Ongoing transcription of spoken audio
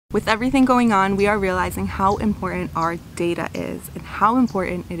With everything going on, we are realizing how important our data is and how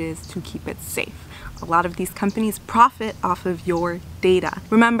important it is to keep it safe. A lot of these companies profit off of your data.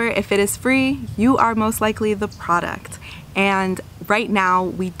 Remember, if it is free, you are most likely the product. And right now,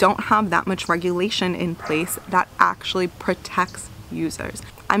 we don't have that much regulation in place that actually protects users.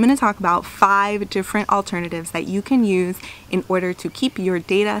 I'm going to talk about 5 different alternatives that you can use in order to keep your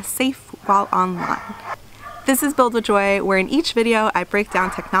data safe while online. This is Build with Joy, where in each video I break down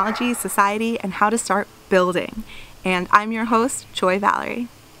technology, society, and how to start building. And I'm your host, Joy Valerie.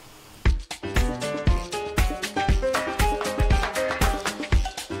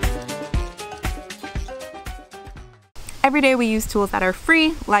 Every day we use tools that are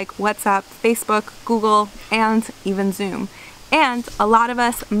free, like WhatsApp, Facebook, Google, and even Zoom. And a lot of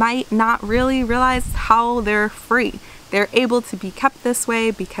us might not really realize how they're free. They're able to be kept this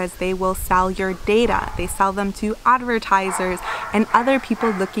way because they will sell your data. They sell them to advertisers and other people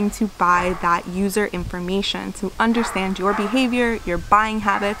looking to buy that user information to understand your behavior, your buying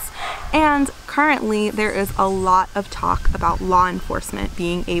habits. And currently there is a lot of talk about law enforcement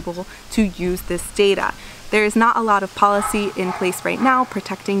being able to use this data. There is not a lot of policy in place right now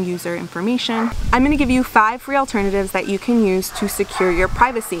protecting user information. I'm going to give you 5 free alternatives that you can use to secure your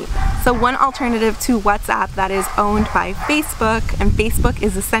privacy. So one alternative to WhatsApp that is owned by Facebook, and Facebook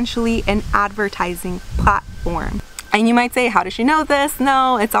is essentially an advertising platform. And you might say, how does she know this?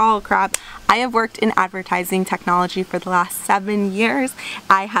 No, it's all crap. I have worked in advertising technology for the last 7 years.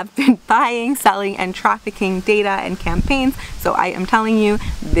 I have been buying, selling, and trafficking data and campaigns. So I am telling you,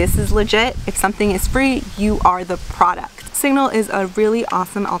 this is legit. If something is free, you are the product. Signal is a really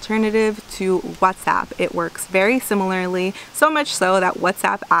awesome alternative to WhatsApp. It works very similarly, so much so that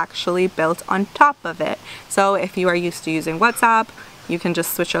WhatsApp actually built on top of it. So if you are used to using WhatsApp, you can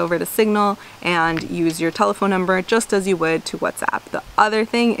just switch over to Signal and use your telephone number just as you would to WhatsApp. The other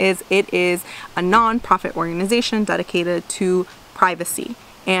thing is it is a non-profit organization dedicated to privacy.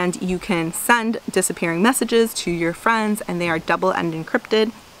 And you can send disappearing messages to your friends and they are double-end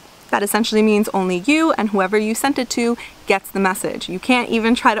encrypted. That essentially means only you and whoever you sent it to gets the message. You can't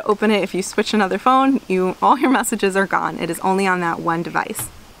even try to open it if you switch another phone. All your messages are gone. It is only on that one device.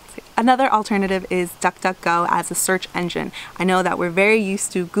 Another alternative is DuckDuckGo as a search engine. I know that we're very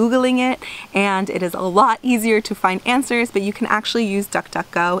used to Googling it and it is a lot easier to find answers, but you can actually use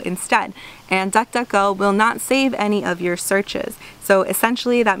DuckDuckGo instead. And DuckDuckGo will not save any of your searches. So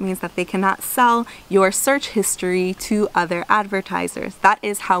essentially that means that they cannot sell your search history to other advertisers. That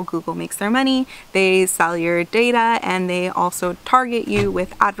is how Google makes their money. They sell your data and they also target you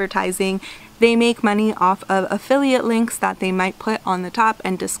with advertising. They make money off of affiliate links that they might put on the top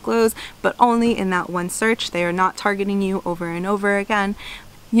and disclose, but only in that one search. They are not targeting you over and over again.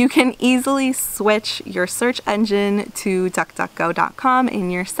 You can easily switch your search engine to DuckDuckGo.com in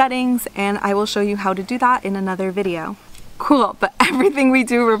your settings, and I will show you how to do that in another video. Cool, but everything we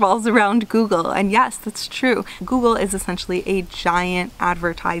do revolves around Google, and yes, that's true. Google is essentially a giant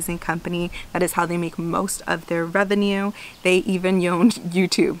advertising company. That is how they make most of their revenue. They even own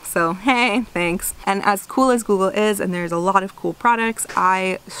YouTube, so hey, thanks. And as cool as Google is, and there's a lot of cool products,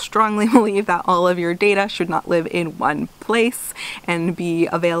 I strongly believe that all of your data should not live in one place and be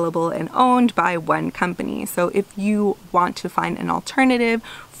available and owned by one company. So if you want to find an alternative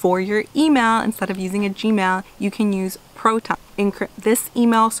for your email, instead of using a Gmail, you can use Proton. This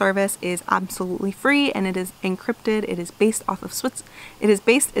email service is absolutely free and it is encrypted. It is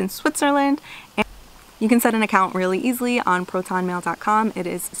based in Switzerland, and you can set an account really easily on protonmail.com. It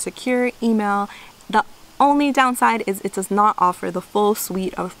is secure email. The only downside is it does not offer the full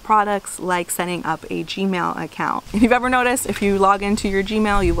suite of products like setting up a Gmail account. If you've ever noticed, if you log into your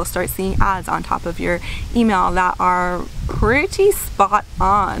Gmail, you will start seeing ads on top of your email that are pretty spot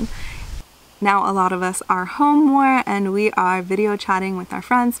on. Now a lot of us are home more and we are video chatting with our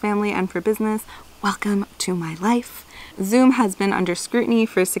friends, family, and for business. Welcome to my life. Zoom has been under scrutiny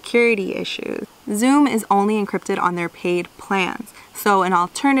for security issues. Zoom is only encrypted on their paid plans. So an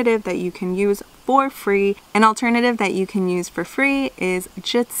alternative that you can use for free is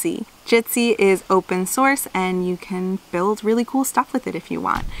Jitsi. Jitsi is open source and you can build really cool stuff with it if you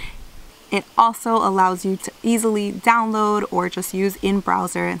want. It also allows you to easily download or just use in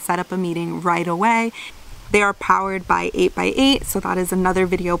browser and set up a meeting right away. They are powered by 8x8, so that is another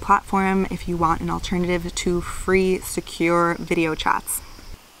video platform if you want an alternative to free, secure video chats.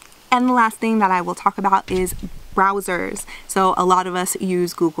 And the last thing that I will talk about is browsers. So a lot of us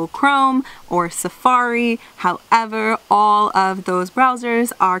use Google Chrome or Safari. However, all of those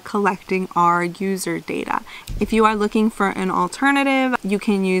browsers are collecting our user data. If you are looking for an alternative, you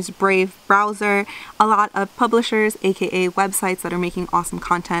can use Brave browser. A lot of publishers, aka websites that are making awesome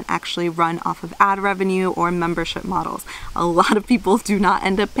content, actually run off of ad revenue or membership models. A lot of people do not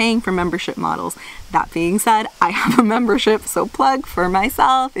end up paying for membership models. That being said, I have a membership, so plug for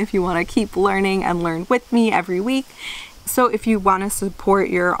myself if you want to keep learning and learn with me every week. So if you want to support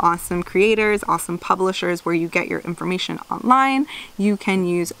your awesome creators, awesome publishers where you get your information online, you can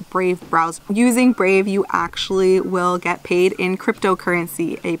use Brave browser. Using Brave, you actually will get paid in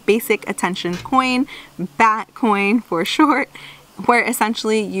cryptocurrency, a basic attention coin, BAT coin for short, where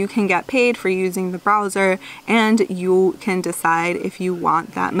essentially you can get paid for using the browser, and you can decide if you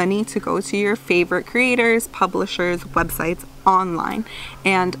want that money to go to your favorite creators, publishers, websites online.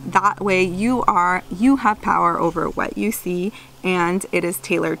 And that way you have power over what you see, and it is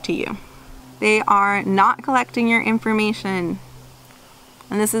tailored to you. They are not collecting your information.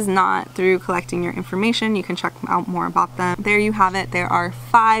 And this is not through collecting your information. You can check out more about them. There you have it. There are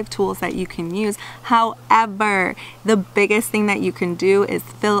 5 tools that you can use. However, the biggest thing that you can do is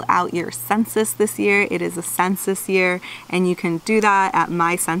fill out your census this year. It is a census year, and you can do that at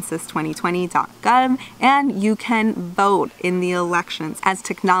mycensus2020.gov, and you can vote in the elections. As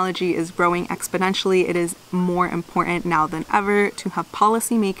technology is growing exponentially, it is more important now than ever to have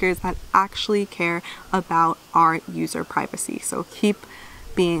policymakers that actually care about our user privacy. So keep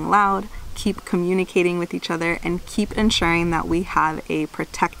being loud, keep communicating with each other, and keep ensuring that we have a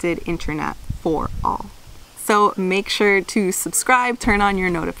protected internet for all. So make sure to subscribe, turn on your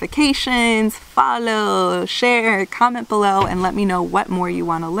notifications, follow, share, comment below, and let me know what more you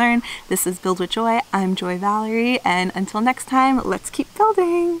want to learn. This is Build with Joy. I'm Joy Valerie, and until next time, let's keep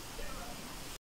building.